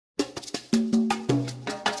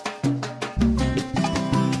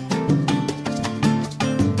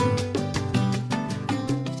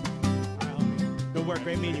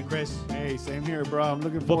here, bro. I'm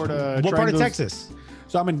looking forward to what trying part of those. Texas?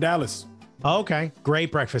 So I'm in Dallas. Oh, okay.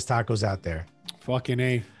 Great breakfast tacos out there. Fucking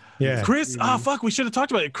A. Yeah. Chris, fuck, we should have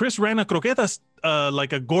talked about it. Chris ran a croquetas,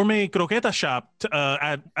 like a gourmet croqueta shop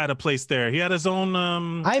at a place there. He had his own.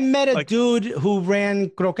 I met a dude who ran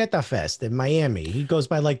Croqueta Fest in Miami. He goes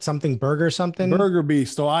by like something burger something. Burger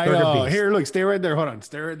Beast. So Burger Beast. here, look, stay right there. Hold on,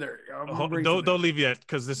 stay right there. Don't leave yet,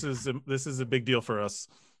 because this is a big deal for us,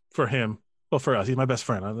 for him. Well, for us, he's my best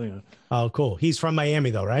friend. I think. Oh, cool. He's from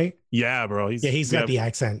Miami though, right? Yeah, bro. He's got the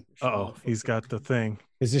accent. Oh, he's got the thing.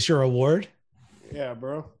 Is this your award? Yeah,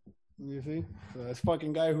 bro. You see? So that's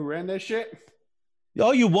fucking guy who ran that shit.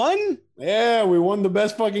 Oh, you won? Yeah, we won the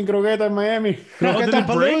best fucking croqueta in Miami. Croqueta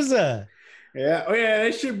Palooza. Yeah. Oh yeah,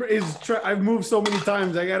 that shit is. I've moved so many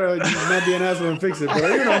times. I gotta just not be an asshole and fix it,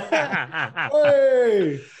 bro. You know.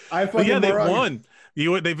 Hey, I fucking. But yeah, they won. They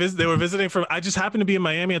were visiting from. I just happened to be in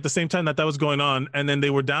Miami at the same time that was going on, and then they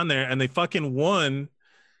were down there, and they fucking won.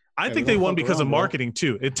 I think they won because of marketing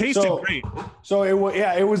too. It tasted great. So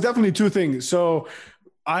it was definitely two things. So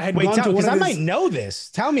I had gone to because I might know this.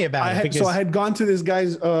 Tell me about it. So I had gone to this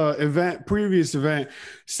guy's previous event,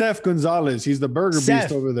 Seth Gonzalez. He's the burger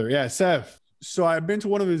beast over there. Yeah, Seth. So I've been to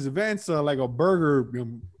one of his events, like a burger,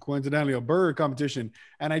 coincidentally, a burger competition.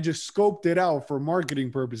 And I just scoped it out for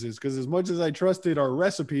marketing purposes. Because as much as I trusted our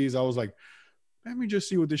recipes, I was like, let me just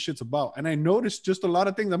see what this shit's about. And I noticed just a lot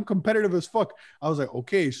of things. I'm competitive as fuck. I was like,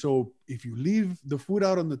 okay, so if you leave the food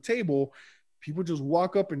out on the table, people just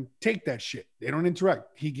walk up and take that shit. They don't interact.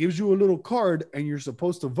 He gives you a little card and you're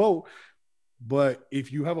supposed to vote. But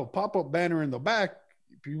if you have a pop-up banner in the back,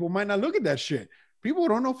 people might not look at that shit. People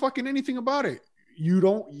don't know fucking anything about it.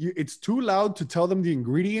 It's too loud to tell them the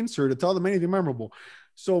ingredients or to tell them anything memorable.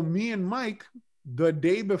 So me and Mike, the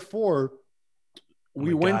day before,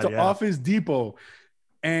 we went to Office Depot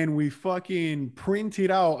and we fucking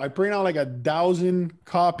printed out. I printed out like 1,000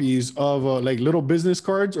 copies of like little business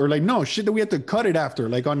cards or like, no shit that we had to cut it after,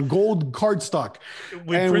 like on gold cardstock.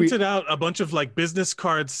 We printed out a bunch of like business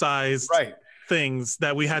card size things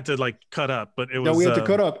that we had to like cut up, but it was we had to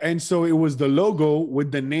cut up. And so it was the logo with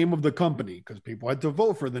the name of the company because people had to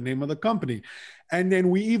vote for the name of the company. And then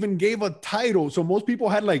we even gave a title. So most people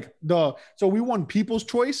had like so we won People's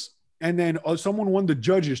Choice. And then someone won the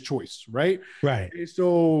judge's choice, right? Right.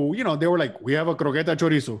 So, they were like, we have a croqueta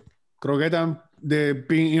chorizo, croqueta de,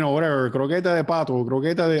 whatever, croqueta de pato,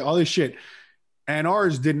 croqueta de all this shit. And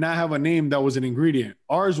ours did not have a name that was an ingredient.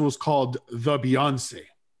 Ours was called the Beyonce.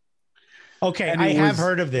 Okay, I have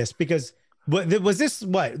heard of this because was this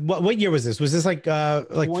what year was this? Was this like 4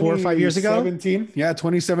 or 5 years ago? 2017. Yeah,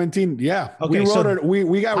 2017. Yeah. Okay, we wrote it.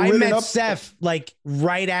 We got I met up. Seth like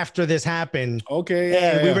right after this happened.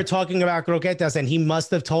 Okay. And we were talking about croquetas and he must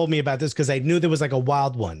have told me about this because I knew there was like a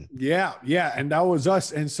wild one. Yeah. And that was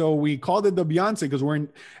us. And so we called it the Beyonce because we're in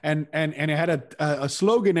and it had a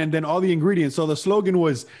slogan and then all the ingredients. So the slogan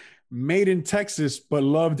was made in Texas, but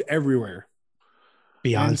loved everywhere.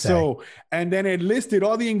 Beyonce. And then it listed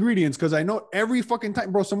all the ingredients because I know every fucking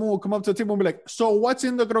time, bro, someone will come up to the table and be like, so what's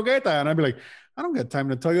in the croqueta? And I'd be like, I don't got time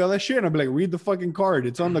to tell you all that shit. And I'd be like, read the fucking card.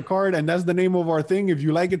 It's on the card. And that's the name of our thing. If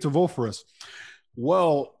you like it, to vote for us.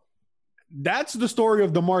 Well, that's the story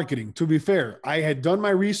of the marketing. To be fair, I had done my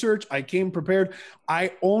research. I came prepared.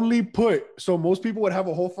 I only so most people would have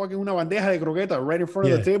a whole fucking una bandeja de croqueta right in front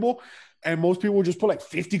of the table. And most people would just put like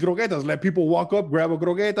 50 croquetas, let people walk up, grab a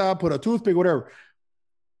croqueta, put a toothpick, whatever.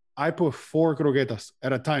 I put 4 croquetas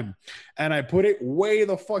at a time and I put it way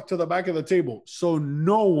the fuck to the back of the table. So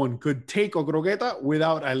no one could take a croqueta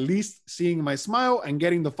without at least seeing my smile and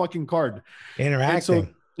getting the fucking card.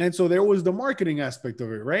 Interacting. And so there was the marketing aspect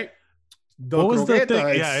of it, right? What was the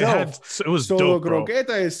thing? Yeah, it was so dope, the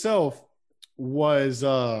croqueta itself was,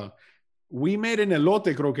 we made an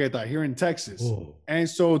elote croqueta here in Texas. Ooh. And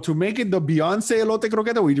so to make it the Beyonce elote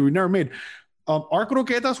croqueta, we never made. Our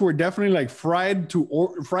croquetas were definitely like fried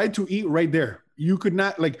to eat right there. You could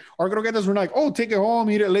not like our croquetas were not like, oh, take it home,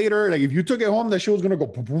 eat it later. Like if you took it home, that shit was gonna go.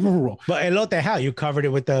 But elote, how you covered it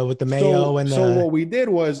with the mayo So what we did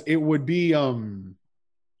was it would be so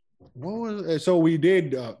we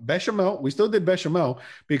did bechamel. We still did bechamel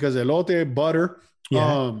because elote butter.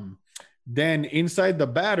 Yeah. Then inside the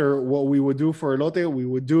batter, what we would do for elote, we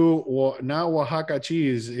would do not Oaxaca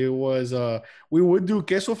cheese. It was we would do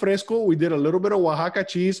queso fresco. We did a little bit of Oaxaca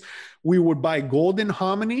cheese. We would buy golden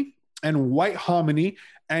hominy and white hominy,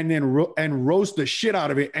 and then roast the shit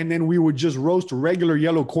out of it. And then we would just roast regular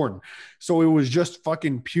yellow corn. So it was just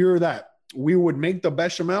fucking pure that. We would make the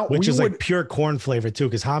bechamel, which is like pure corn flavor too,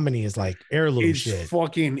 because hominy is like heirloom shit.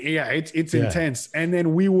 Fucking it's intense. And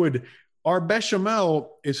then we would our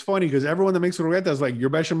bechamel is funny because everyone that makes croqueta is like, your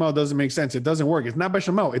bechamel doesn't make sense. It doesn't work. It's not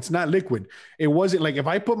bechamel. It's not liquid. It wasn't like, if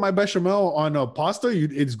I put my bechamel on a pasta,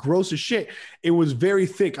 it's gross as shit. It was very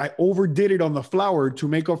thick. I overdid it on the flour to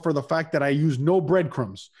make up for the fact that I used no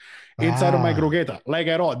breadcrumbs inside of my croqueta, like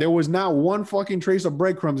at all. There was not one fucking trace of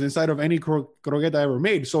breadcrumbs inside of any croqueta I ever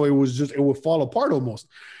made. So it was just, it would fall apart almost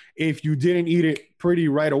if you didn't eat it pretty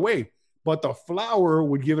right away. But the flour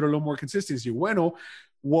would give it a little more consistency. Bueno,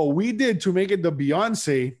 what we did to make it the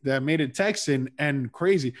Beyonce that made it Texan and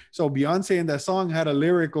crazy. So Beyonce in that song had a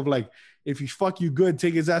lyric of like, if he fuck you good,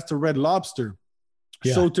 take his ass to Red Lobster.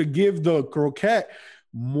 Yeah. So to give the croquette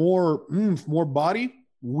more body,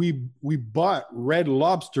 we bought Red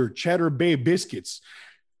Lobster Cheddar Bay biscuits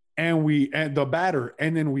and the batter,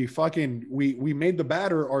 and then we made the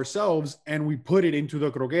batter ourselves and we put it into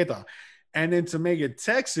the croqueta. And then to make it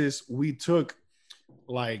Texas, we took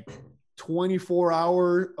like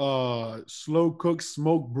 24-hour slow cooked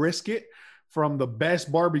smoked brisket from the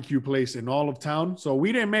best barbecue place in all of town. So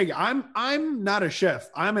we didn't make, I'm not a chef.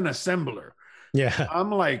 I'm an assembler. Yeah.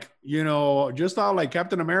 I'm like, just how like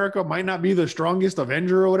Captain America might not be the strongest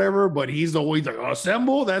Avenger or whatever, but he's like,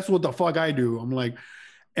 assemble. That's what the fuck I do. I'm like,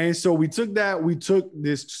 and so we took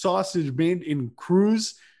this sausage made in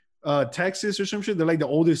Cruz, Texas or some shit. They're like the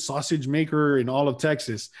oldest sausage maker in all of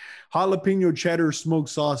Texas. Jalapeno cheddar smoked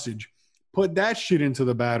sausage. Put that shit into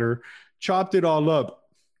the batter, chopped it all up,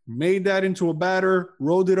 made that into a batter,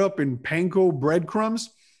 rolled it up in panko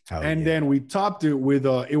breadcrumbs. Then we topped it with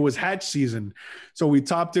it was Hatch season. So we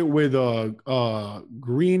topped it with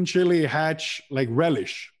green chili Hatch, like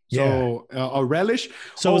relish. So a relish.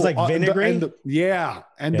 So it was like vinegary. The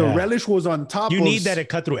relish was on top. You need that to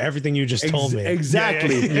cut through everything you just told me.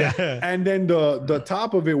 Exactly. Yeah. And then the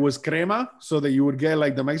top of it was crema, so that you would get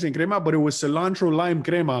like the Mexican crema, but it was cilantro lime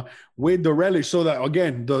crema with the relish, so that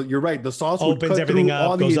again, you're right, the sauce opens would cut everything through up,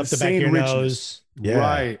 all goes the up the back of your nose. Yeah.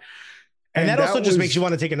 Right. And that also just makes you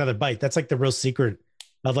want to take another bite. That's like the real secret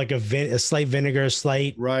of like a slight vinegar,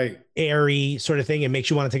 slight airy sort of thing. It makes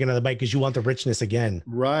you want to take another bite because you want the richness again.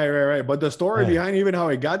 Right. But the story behind even how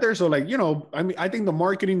it got there. So like, I mean, I think the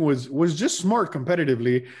marketing was just smart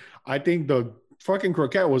competitively. I think the fucking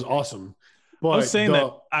croquette was awesome. But I was saying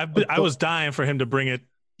that I was dying for him to bring it,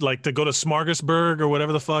 like to go to Smorgasburg or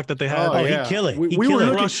whatever the fuck that they had. He'd kill it. We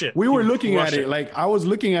were looking at it. Like I was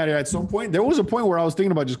looking at it at some point. There was a point where I was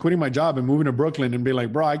thinking about just quitting my job and moving to Brooklyn and be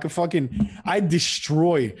like, bro, I'd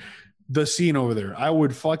destroy the scene over there. I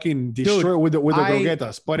would fucking destroy it with the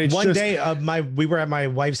croquetas. But it's one day we were at my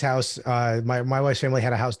wife's house. My wife's family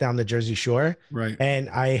had a house down the Jersey Shore. Right. And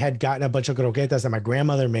I had gotten a bunch of croquetas that my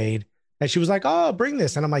grandmother made. And she was like, oh, bring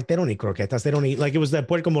this. And I'm like, they don't eat croquetas. They don't eat, like, it was the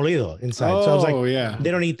puerco molido inside. So I was like,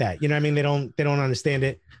 they don't eat that. You know what I mean? They don't understand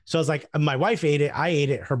it. So I was like, my wife ate it. I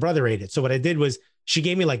ate it. Her brother ate it. So what I did was she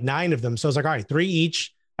gave me like 9 of them. So I was like, all right, 3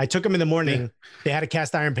 each. I took them in the morning. Yeah. They had a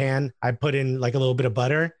cast iron pan. I put in like a little bit of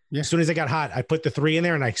butter. Yeah. As soon as they got hot, I put the 3 in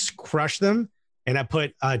there and I crushed them. And I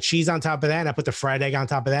put cheese on top of that. And I put the fried egg on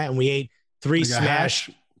top of that. And we ate 3 like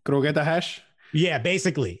smash. Croqueta hash? Yeah,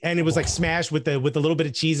 basically. And it was like smashed with a little bit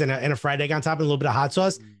of cheese and a fried egg on top and a little bit of hot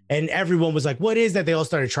sauce. And everyone was like, what is that? They all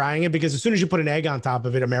started trying it because as soon as you put an egg on top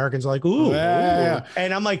of it, Americans are like, ooh. Yeah.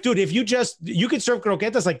 And I'm like, dude, if you could serve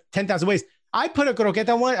croquetas like 10,000 ways. I put a couple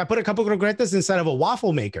croquetas inside of a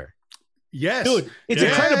waffle maker. Yes, dude, it's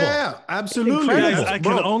incredible. Yeah, absolutely. Incredible. I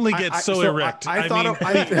can only get so erect. I thought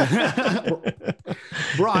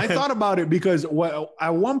about it because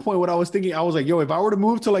at one point, what I was thinking, I was like, yo, if I were to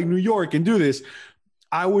move to like New York and do this,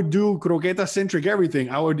 I would do croqueta centric everything.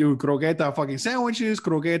 I would do croqueta fucking sandwiches,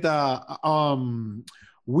 croqueta.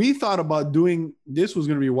 We thought about doing this was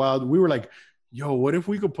gonna be wild. We were like, yo, what if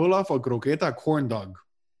we could pull off a croqueta corn dog?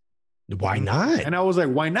 Why not? And I was like,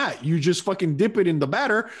 why not? You just fucking dip it in the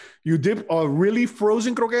batter. You dip a really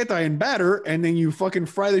frozen croqueta in batter, and then you fucking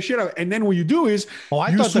fry the shit out. And then what you do is,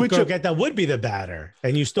 I thought the croqueta would be the batter,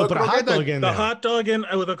 and you still put a hot dog in there. The hot dog in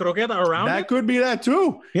with a croqueta around that could be that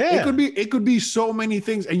too. Yeah, it could be so many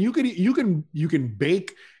things, and you can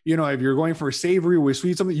bake. If you're going for savory with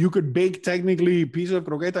sweet something, you could bake technically a piece of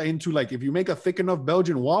croqueta into, like, if you make a thick enough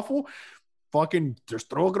Belgian waffle. Fucking just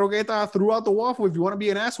throw a croqueta throughout the waffle. If you want to be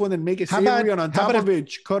an ass one, then make it savory, and on top of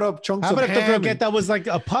it, cut up chunks of ham. How about if the croqueta was like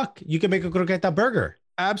a puck? You can make a croqueta burger.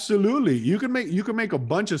 Absolutely. You can make a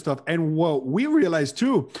bunch of stuff. And what we realized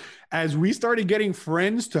too, as we started getting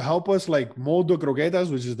friends to help us like mold the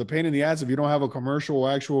croquetas, which is the pain in the ass if you don't have a commercial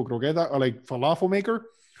actual croqueta or like falafel maker,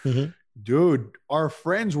 dude, our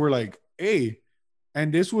friends were like, hey,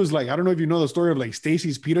 and this was like, I don't know if you know the story of like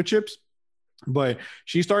Stacy's pita chips. But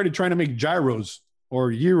she started trying to make gyros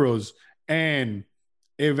or gyros, and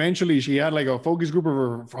eventually she had like a focus group of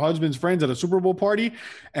her husband's friends at a Super Bowl party,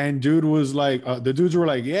 and dude was like, the dudes were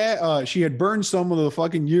like, yeah, she had burned some of the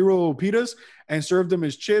fucking gyro pitas and served them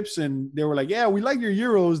as chips, and they were like, yeah, we like your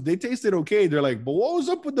gyros, they tasted okay. They're like, but what was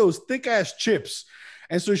up with those thick ass chips?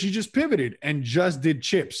 And so she just pivoted and just did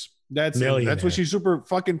chips. That's what she's super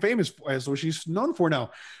fucking famous for. That's what she's known for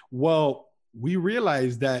now. Well, we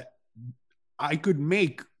realized that I could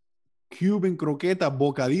make Cuban croqueta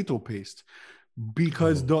bocadito paste,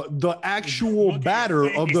 because the actual batter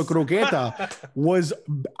of the croqueta was,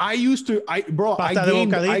 I used to, I gained, pasta de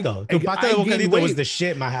bocadito was the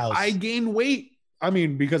shit in my house. I gained weight. I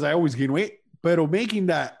mean, because I always gain weight, but making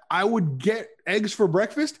that, I would get eggs for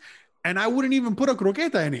breakfast and I wouldn't even put a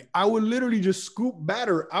croqueta in it. I would literally just scoop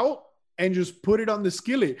batter out and just put it on the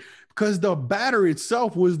skillet, because the batter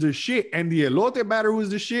itself was the shit, and the elote batter was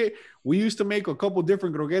the shit. We used to make a couple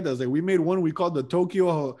different croquetas. Like we made one we called the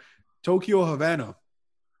Tokyo Havana.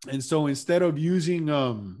 And so instead of using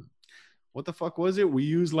what the fuck was it? We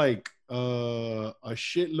used like a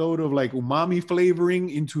shitload of like umami flavoring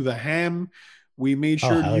into the ham. We made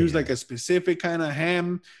sure to use like a specific kind of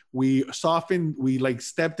ham. We softened, we like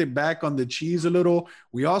stepped it back on the cheese a little.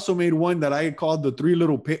 We also made one that I called the Three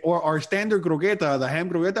Little Pigs, or our standard croqueta, the ham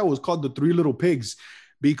croqueta was called the Three Little Pigs,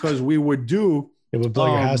 because we would do. It would blow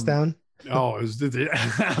your house down. Oh, it was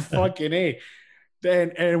fucking A.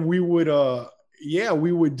 And we would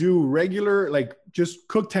we would do regular, like just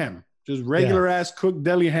cooked ham, just regular ass cooked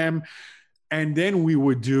deli ham. And then we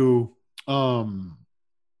would do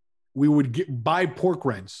we would buy pork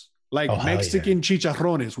rinds, like Mexican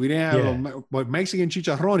chicharrones. We didn't have but Mexican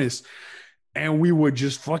chicharrones, and we would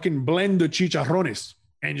just fucking blend the chicharrones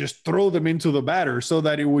and just throw them into the batter so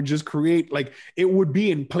that it would just create, like, it would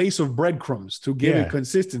be in place of breadcrumbs to give it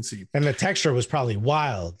consistency. And the texture was probably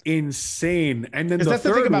wild. Insane. And then that's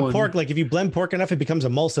the thing about pork. Like if you blend pork enough, it becomes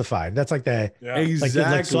emulsified. That's like the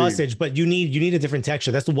like sausage, but you need a different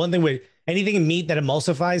texture. That's the one thing with anything in meat that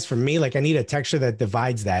emulsifies for me. Like I need a texture that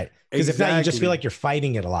divides that. Because if not, you just feel like you're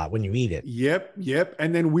fighting it a lot when you eat it. Yep.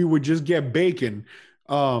 And then we would just get bacon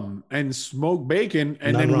and smoke bacon,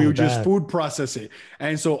 and then we would just food process it.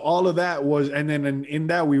 And so all of that was, and then in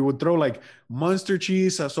that we would throw like Munster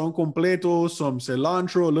cheese, sazon completo, some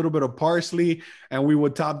cilantro, a little bit of parsley, and we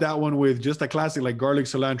would top that one with just a classic like garlic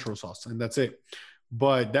cilantro sauce, and that's it.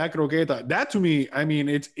 But that croqueta, that to me, I mean,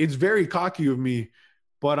 it's very cocky of me,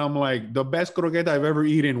 but I'm like, the best croqueta I've ever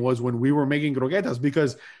eaten was when we were making croquetas,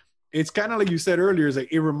 because it's kind of like you said earlier, it's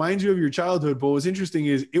like it reminds you of your childhood. But what's interesting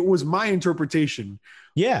is it was my interpretation.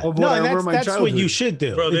 Yeah, of what that's what you should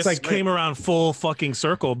do. Bro, it's like came around full fucking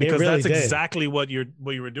circle, because really that's exactly what you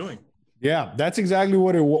were doing. Yeah, that's exactly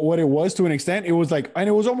what it was to an extent. It was like, and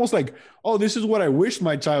it was almost like, oh, this is what I wish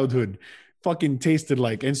my childhood fucking tasted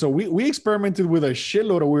like. And so we experimented with a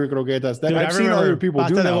shitload of weird croquetas that I've seen other people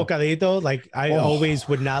do now. Bocadito, like I always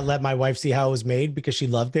would not let my wife see how it was made because she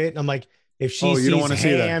loved it. And I'm like, if she sees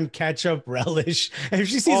ham, ketchup, relish, if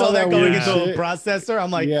she sees all that going into a processor, I'm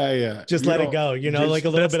like, just let it go. You know, like a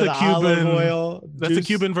little bit of the olive oil. That's the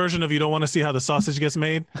Cuban version of you don't want to see how the sausage gets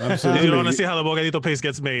made. Absolutely. You don't want to see how the bocadito paste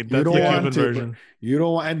gets made. That's the Cuban version. You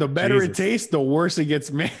don't want, and the better it tastes, the worse it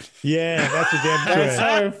gets made. Yeah, that's a damn true. That's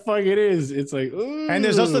how it fucking is. It's like, ooh. And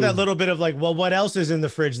there's also that little bit of like, well, what else is in the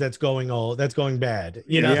fridge that's going bad?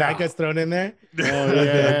 You know, that gets thrown in there. Oh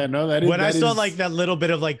yeah, no, that is. When I saw like that little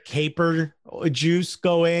bit of like caper juice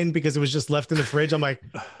go in because it was just left in the fridge, I'm like,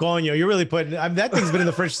 Coño, you're really putting. That thing's been in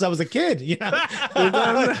the fridge since I was a kid. You know.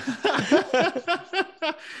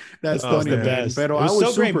 That's funny, the best. But it was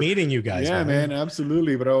so great meeting you guys. Yeah, man,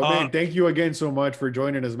 absolutely, bro. Man, thank you again so much for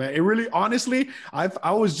joining us, man. It really, honestly,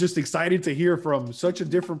 I was just excited to hear from such a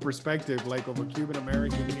different perspective, like of a Cuban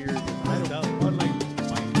American here.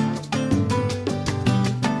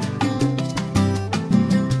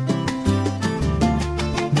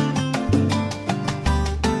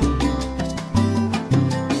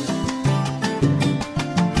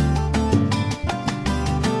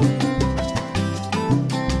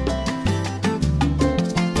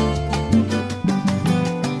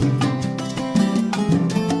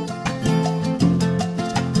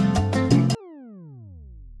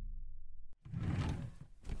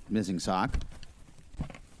 Missing sock.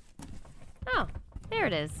 Oh, there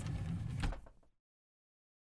it is.